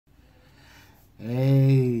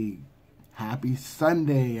Hey, happy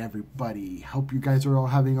Sunday, everybody. Hope you guys are all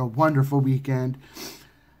having a wonderful weekend.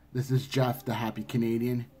 This is Jeff, the Happy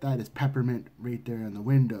Canadian. That is Peppermint right there in the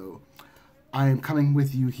window. I am coming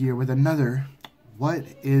with you here with another What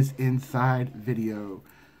is Inside video.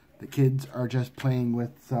 The kids are just playing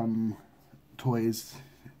with some toys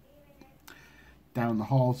down the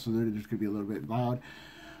hall, so they're just going to be a little bit loud.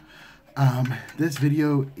 This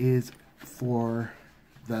video is for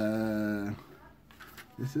the...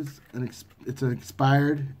 It's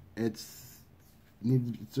expired. It's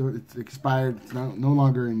expired. It's no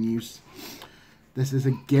longer in use. This is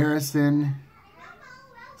a Garrison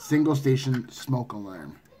single station smoke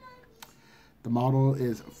alarm. The model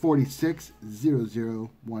is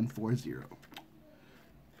 4600140.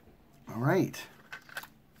 All right.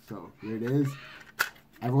 So here it is.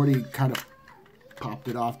 I've already kind of popped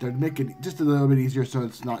it off there to make it just a little bit easier so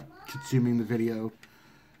it's not consuming the video.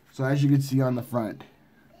 So as you can see on the front,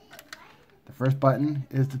 the first button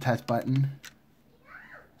is the test button.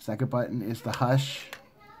 Second button is the hush.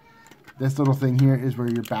 This little thing here is where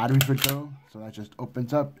your batteries would go. So that just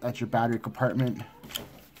opens up. That's your battery compartment.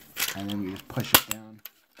 And then you just push it down.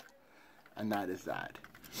 And that is that.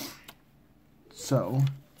 So,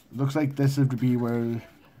 it looks like this would be where,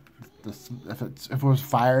 if it was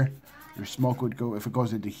fire, your smoke would go, if it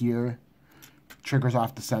goes into here, triggers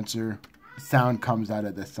off the sensor, sound comes out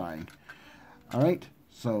of this sign. Alright,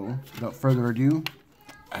 so without further ado,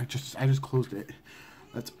 I just closed it.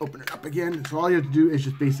 Let's open it up again. So all you have to do is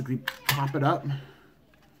just basically pop it up.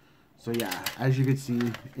 So yeah, as you can see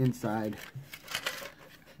inside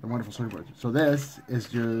the wonderful circuit board. So this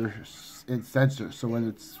is your sensor. So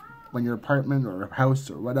when your apartment or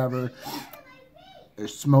house or whatever,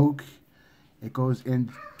 there's smoke, it goes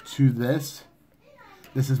into this.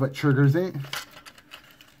 This is what triggers it.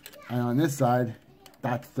 And on this side,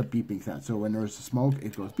 that's the beeping sound. So when there's smoke,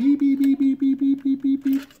 it goes beep, beep, beep, beep, beep, beep, beep, beep,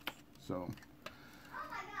 beep. So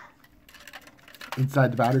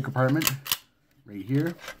inside the battery compartment, right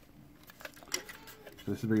here. So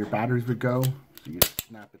this is where your batteries would go. So you just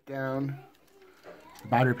snap it down. The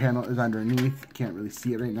battery panel is underneath. Can't really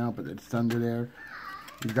see it right now, but it's under there.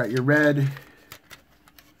 You've got your red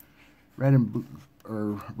and blue,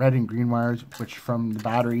 or red and green wires, which from the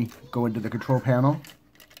battery go into the control panel.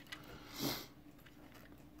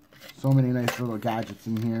 So many nice little gadgets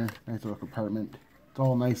in here. Nice little compartment. It's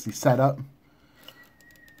all nicely set up.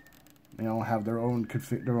 They all have their own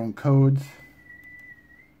codes.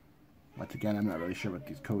 Once again, I'm not really sure what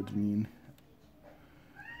these codes mean.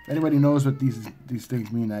 If anybody knows what these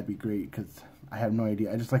things mean, that'd be great, because I have no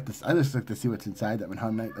idea. I just like to see what's inside them and how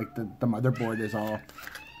nice, like the motherboard is all,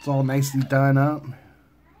 it's all nicely done up.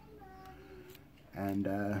 And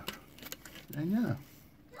yeah.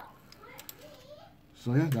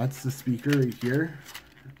 So yeah, that's the speaker right here.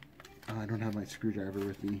 I don't have my screwdriver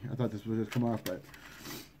with me. I thought this would just come off, but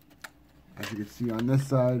as you can see on this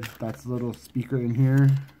side, that's the little speaker in here.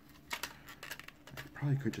 I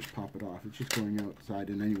probably could just pop it off. It's just going outside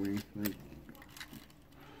in anyway. Like,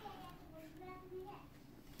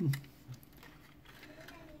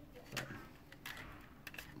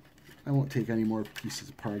 I won't take any more pieces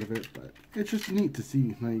apart of it, but it's just neat to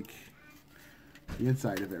see, like, the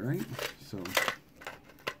inside of it, right? So,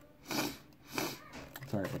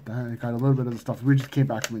 sorry about that. I got a little bit of the stuff. We just came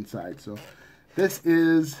back from inside. So, this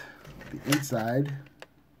is the inside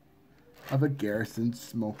of a Garrison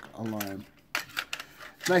smoke alarm.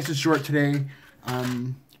 It's nice and short today.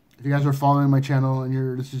 If you guys are following my channel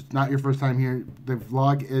and this is not your first time here, the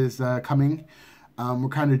vlog is coming. We're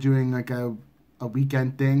kind of doing like a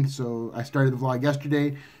weekend thing. So I started the vlog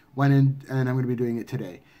yesterday, went in, and I'm going to be doing it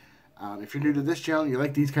today. If you're new to this channel, you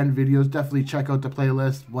like these kind of videos, definitely check out the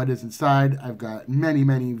playlist, What is Inside. I've got many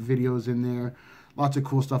videos in there. Lots of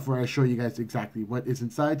cool stuff where I show you guys exactly what is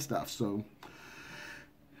inside stuff. So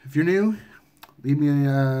if you're new, leave me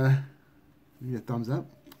a thumbs up.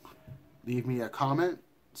 Leave me a comment.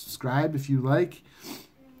 Subscribe if you like.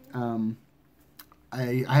 I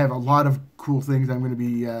have a lot of cool things I'm going to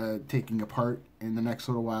be taking apart in the next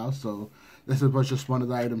little while. So this was just one of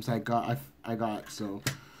the items I got. So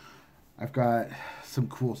I've got some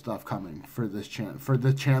cool stuff coming for this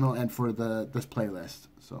channel, and for this playlist.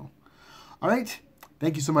 So, all right.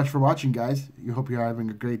 Thank you so much for watching, guys. I hope you're having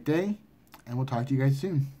a great day, and we'll talk to you guys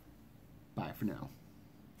soon. Bye for now.